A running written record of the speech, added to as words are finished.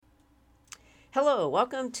Hello,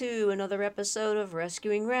 welcome to another episode of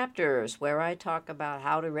Rescuing Raptors, where I talk about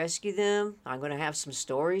how to rescue them. I'm going to have some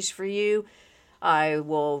stories for you. I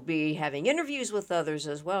will be having interviews with others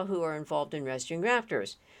as well who are involved in rescuing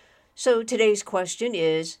raptors. So today's question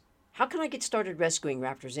is, how can I get started rescuing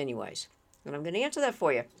raptors anyways? And I'm going to answer that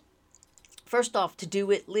for you. First off, to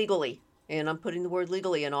do it legally, and I'm putting the word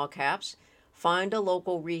legally in all caps, find a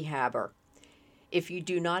local rehabber. If you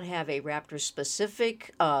do not have a raptor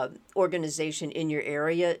specific organization in your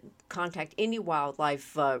area, contact any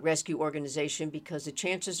wildlife rescue organization because the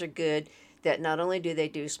chances are good that not only do they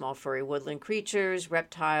do small furry woodland creatures,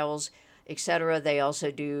 reptiles, etc., they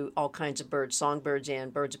also do all kinds of birds, songbirds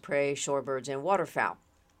and birds of prey, shorebirds and waterfowl.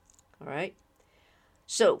 All right.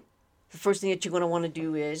 So the first thing that you're going to want to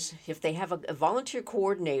do is if they have a volunteer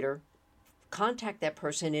coordinator, contact that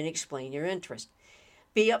person and explain your interest.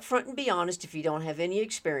 Be upfront and be honest if you don't have any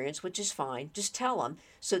experience, which is fine. Just tell them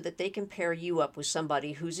so that they can pair you up with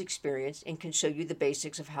somebody who's experienced and can show you the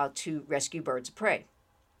basics of how to rescue birds of prey.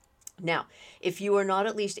 Now, if you are not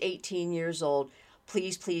at least 18 years old,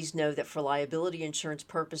 please know that for liability insurance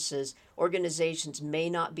purposes, organizations may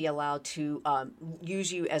not be allowed to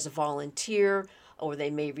use you as a volunteer, or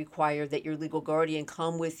they may require that your legal guardian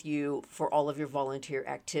come with you for all of your volunteer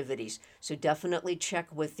activities. So definitely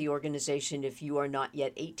check with the organization if you are not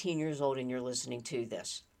yet 18 years old and you're listening to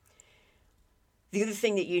this. The other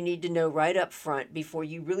thing that you need to know right up front before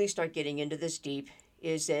you really start getting into this deep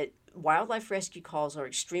is that wildlife rescue calls are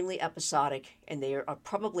extremely episodic and they are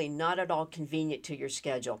probably not at all convenient to your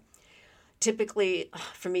schedule. Typically,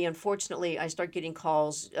 for me, unfortunately, I start getting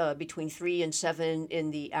calls between 3 and 7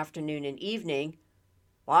 in the afternoon and evening.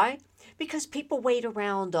 Why? Because people wait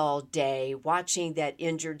around all day watching that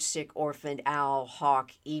injured, sick, orphaned owl,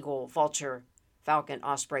 hawk, eagle, vulture, falcon,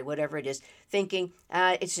 osprey, whatever it is, thinking,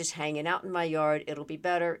 it's just hanging out in my yard. It'll be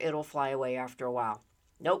better. It'll fly away after a while.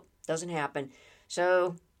 Nope, doesn't happen.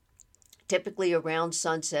 So typically around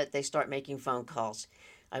sunset, they start making phone calls.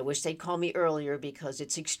 I wish they'd call me earlier because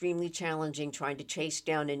it's extremely challenging trying to chase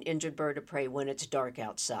down an injured bird of prey when it's dark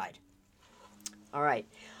outside. All right.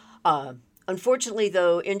 Unfortunately,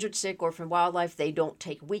 though, injured, sick, orphan wildlife, they don't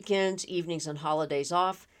take weekends, evenings, and holidays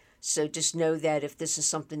off. So just know that if this is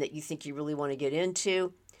something that you think you really want to get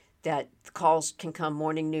into, that the calls can come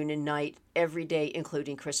morning, noon, and night every day,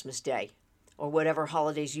 including Christmas Day, or whatever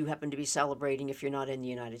holidays you happen to be celebrating if you're not in the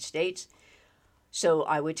United States. So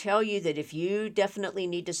I would tell you that if you definitely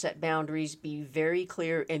need to set boundaries, be very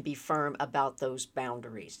clear and be firm about those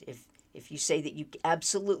boundaries. If you say that you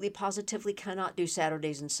absolutely positively cannot do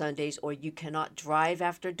Saturdays and Sundays or you cannot drive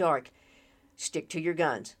after dark, stick to your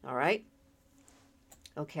guns, all right?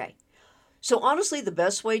 Okay. So honestly, the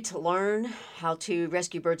best way to learn how to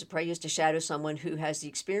rescue birds of prey is to shadow someone who has the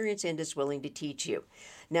experience and is willing to teach you.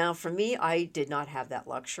 Now, for me, I did not have that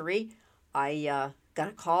luxury. I got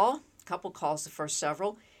a couple calls, the first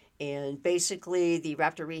several, and basically the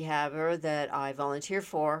raptor rehabber that I volunteer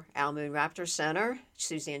for, Al Moon Raptor Center,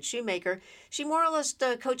 Suzanne Shoemaker, she more or less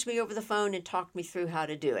coached me over the phone and talked me through how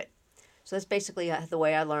to do it. So that's basically the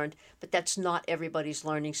way I learned, but that's not everybody's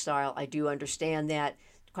learning style. I do understand that.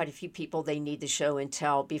 Quite a few people, they need the show and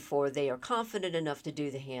tell before they are confident enough to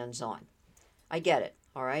do the hands-on. I get it,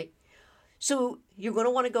 all right? So you're going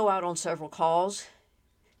to want to go out on several calls.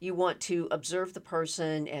 You want to observe the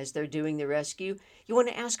person as they're doing the rescue. You want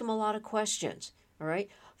to ask them a lot of questions, all right?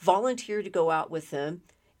 Volunteer to go out with them.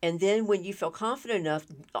 And then when you feel confident enough,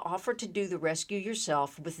 offer to do the rescue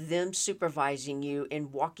yourself with them supervising you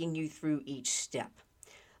and walking you through each step.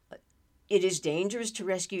 It is dangerous to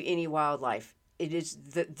rescue any wildlife. It is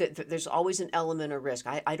there's always an element of risk.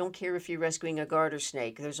 I don't care if you're rescuing a garter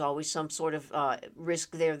snake. There's always some sort of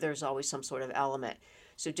risk there. There's always some sort of element.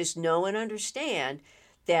 So just know and understand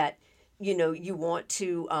that, you want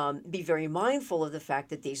to be very mindful of the fact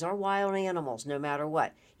that these are wild animals, no matter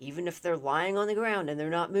what. Even if they're lying on the ground and they're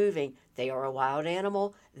not moving, they are a wild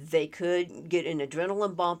animal. They could get an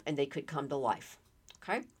adrenaline bump and they could come to life.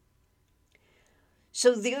 Okay?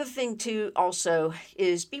 So the other thing too also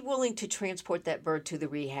is be willing to transport that bird to the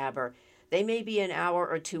rehabber. They may be an hour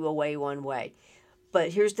or two away one way.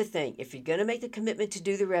 But here's the thing. If you're going to make the commitment to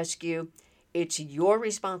do the rescue, it's your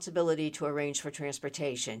responsibility to arrange for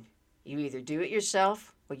transportation. You either do it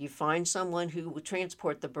yourself or you find someone who will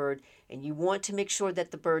transport the bird, and you want to make sure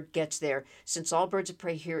that the bird gets there, since all birds of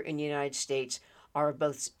prey here in the United States are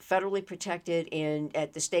both federally protected and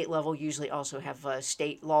at the state level usually also have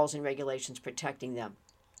state laws and regulations protecting them.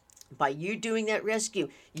 By you doing that rescue,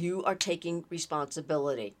 you are taking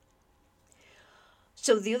responsibility.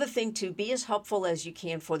 So the other thing, to be as helpful as you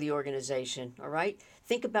can for the organization, all right?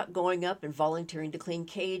 Think about going up and volunteering to clean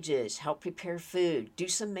cages, help prepare food, do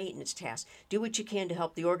some maintenance tasks, do what you can to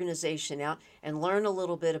help the organization out, and learn a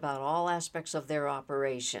little bit about all aspects of their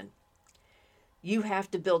operation. You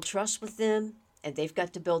have to build trust with them, and they've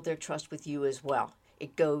got to build their trust with you as well.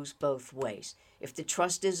 It goes both ways. If the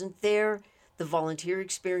trust isn't there, the volunteer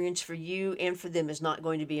experience for you and for them is not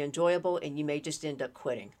going to be enjoyable, and you may just end up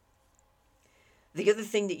quitting. The other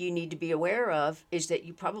thing that you need to be aware of is that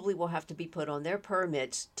you probably will have to be put on their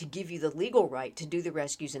permits to give you the legal right to do the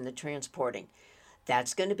rescues and the transporting.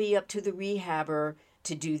 That's going to be up to the rehabber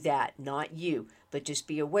to do that, not you. But just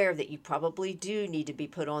be aware that you probably do need to be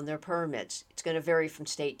put on their permits. It's going to vary from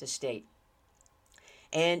state to state.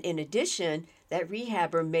 And in addition, that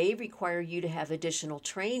rehabber may require you to have additional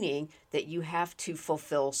training that you have to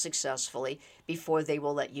fulfill successfully before they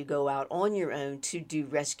will let you go out on your own to do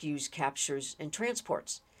rescues, captures, and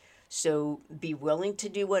transports. So be willing to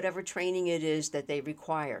do whatever training it is that they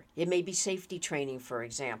require. It may be safety training, for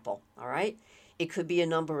example, all right? It could be a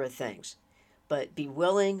number of things. But be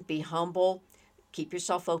willing, be humble, keep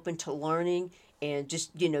yourself open to learning, and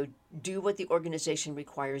just, do what the organization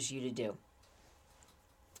requires you to do.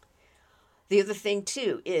 The other thing,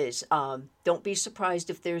 too, is don't be surprised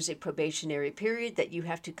if there's a probationary period that you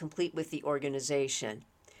have to complete with the organization.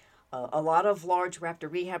 A lot of large Raptor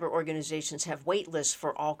rehabber organizations have wait lists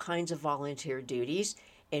for all kinds of volunteer duties,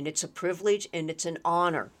 and it's a privilege and it's an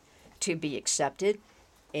honor to be accepted.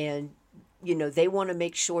 And, they want to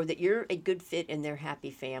make sure that you're a good fit in their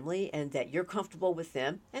happy family and that you're comfortable with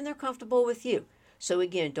them and they're comfortable with you. So,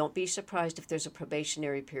 again, don't be surprised if there's a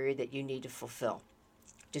probationary period that you need to fulfill.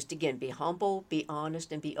 Just again, be humble, be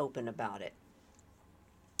honest, and be open about it.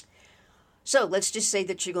 So let's just say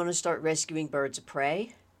that you're going to start rescuing birds of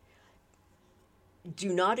prey.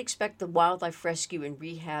 Do not expect the wildlife rescue and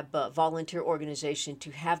rehab volunteer organization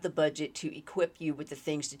to have the budget to equip you with the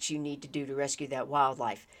things that you need to do to rescue that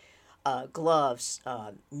wildlife. Gloves,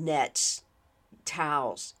 nets,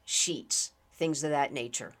 towels, sheets, things of that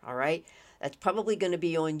nature, all right? That's probably going to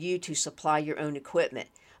be on you to supply your own equipment.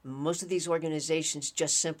 Most of these organizations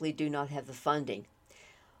just simply do not have the funding.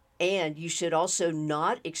 And you should also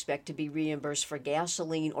not expect to be reimbursed for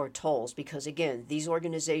gasoline or tolls because, again, these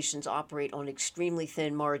organizations operate on extremely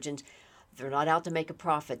thin margins. They're not out to make a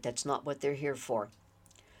profit. That's not what they're here for.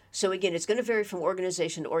 So, again, it's going to vary from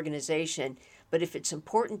organization to organization, but if it's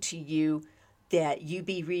important to you that you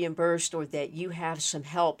be reimbursed or that you have some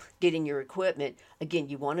help getting your equipment, again,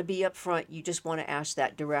 you want to be upfront. You just want to ask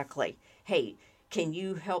that directly. Hey, can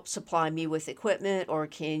you help supply me with equipment, or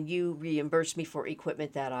can you reimburse me for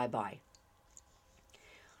equipment that I buy?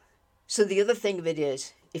 So the other thing of it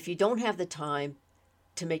is, if you don't have the time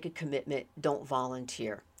to make a commitment, don't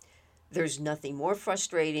volunteer. There's nothing more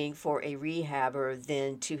frustrating for a rehabber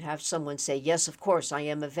than to have someone say, yes, of course, I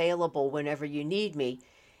am available whenever you need me.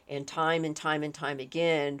 And time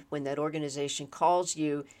again, when that organization calls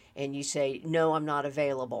you and you say, no, I'm not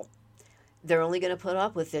available, they're only going to put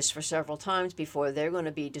up with this for several times before they're going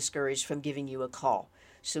to be discouraged from giving you a call.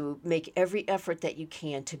 So make every effort that you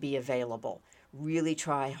can to be available. Really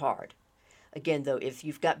try hard. Again, though, if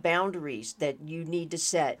you've got boundaries that you need to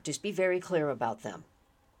set, just be very clear about them.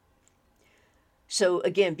 So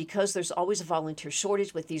again, because there's always a volunteer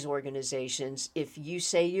shortage with these organizations, if you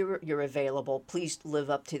say you're available, please live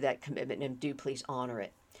up to that commitment and do please honor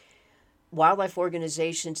it. Wildlife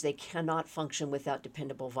organizations, they cannot function without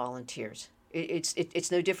dependable volunteers.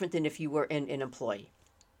 It's no different than if you were an employee.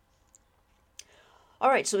 All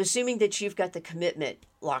right, so assuming that you've got the commitment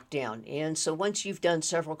locked down, and so once you've done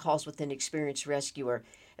several calls with an experienced rescuer,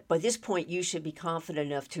 by this point you should be confident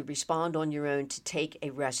enough to respond on your own to take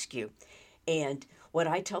a rescue. And what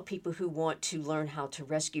I tell people who want to learn how to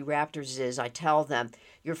rescue raptors is, I tell them,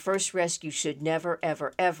 your first rescue should never,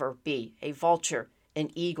 ever, ever be a vulture, an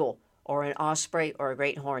eagle, or an osprey, or a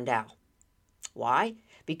great horned owl. Why?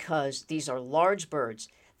 Because these are large birds.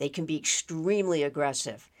 They can be extremely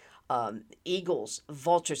aggressive. Eagles,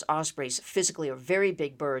 vultures, ospreys physically are very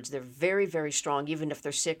big birds. They're very, very strong, even if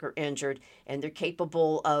they're sick or injured, and they're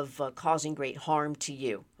capable of causing great harm to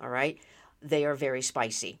you, all right? They are very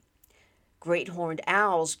spicy. Great horned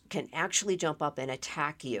owls can actually jump up and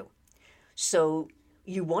attack you. So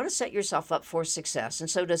you want to set yourself up for success, and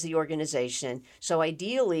so does the organization. So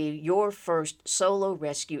ideally, your first solo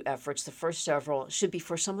rescue efforts, the first several, should be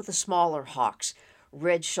for some of the smaller hawks,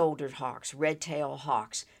 red-shouldered hawks, red-tailed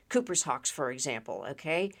hawks, Cooper's hawks, for example,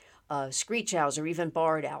 okay? Screech owls or even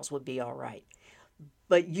barred owls would be all right.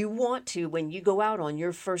 But you want to, when you go out on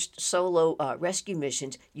your first solo rescue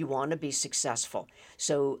missions, you want to be successful.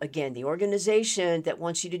 So again, the organization that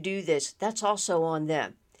wants you to do this, that's also on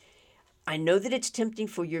them. I know that it's tempting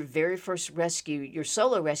for your very first rescue, your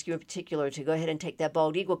solo rescue in particular, to go ahead and take that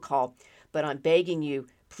bald eagle call, but I'm begging you,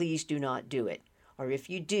 please do not do it. Or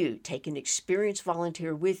if you do, take an experienced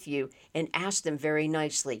volunteer with you and ask them very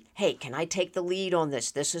nicely, hey, can I take the lead on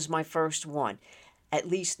this? This is my first one. At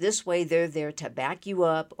least this way, they're there to back you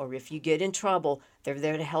up, or if you get in trouble, they're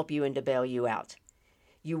there to help you and to bail you out.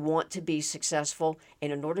 You want to be successful,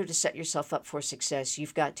 and in order to set yourself up for success,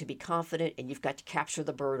 you've got to be confident and you've got to capture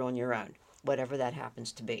the bird on your own, whatever that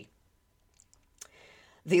happens to be.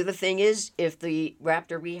 The other thing is, if the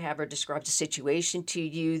raptor rehabber describes a situation to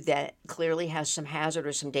you that clearly has some hazard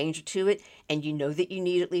or some danger to it, and you know that you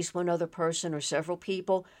need at least one other person or several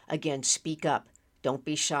people, again, speak up. Don't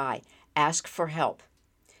be shy. Ask for help.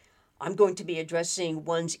 I'm going to be addressing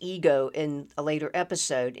one's ego in a later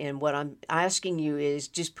episode, and what I'm asking you is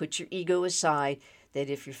just put your ego aside, that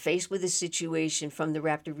if you're faced with a situation from the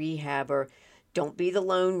raptor rehabber, don't be the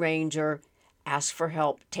Lone Ranger. Ask for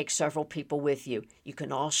help. Take several people with you. You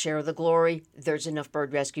can all share the glory. There's enough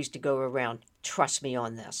bird rescues to go around. Trust me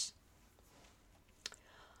on this.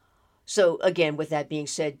 So again, with that being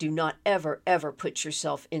said, do not ever, ever put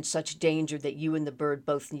yourself in such danger that you and the bird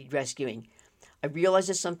both need rescuing. I realize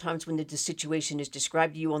that sometimes when the situation is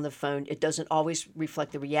described to you on the phone, it doesn't always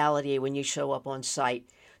reflect the reality when you show up on site.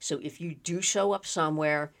 So if you do show up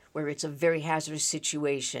somewhere where it's a very hazardous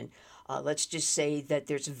situation, let's just say that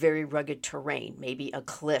there's very rugged terrain, maybe a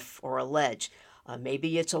cliff or a ledge,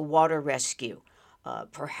 maybe it's a water rescue,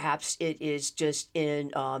 perhaps it is just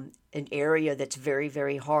in an area that's very,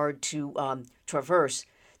 very hard to traverse,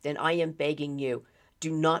 then I am begging you, do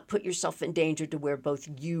not put yourself in danger to where both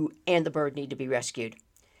you and the bird need to be rescued.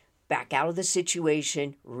 Back out of the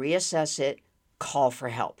situation, reassess it, call for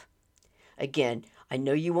help. Again, I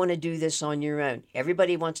know you want to do this on your own.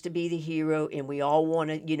 Everybody wants to be the hero, and we all want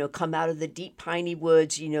to, come out of the deep piney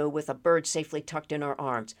woods, with a bird safely tucked in our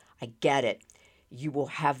arms. I get it. You will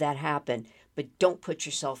have that happen, but don't put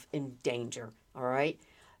yourself in danger, all right?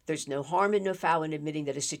 There's no harm and no foul in admitting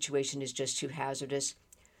that a situation is just too hazardous.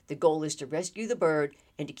 The goal is to rescue the bird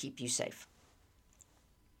and to keep you safe.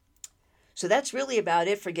 So that's really about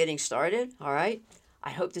it for getting started, all right? I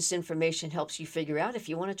hope this information helps you figure out if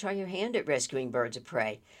you want to try your hand at rescuing birds of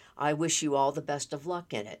prey. I wish you all the best of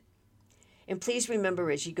luck in it. And please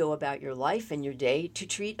remember as you go about your life and your day to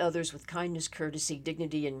treat others with kindness, courtesy,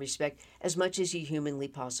 dignity, and respect as much as you humanly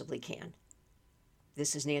possibly can.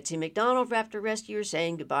 This is Nancy McDonald, Raptor Rescuer,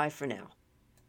 saying goodbye for now.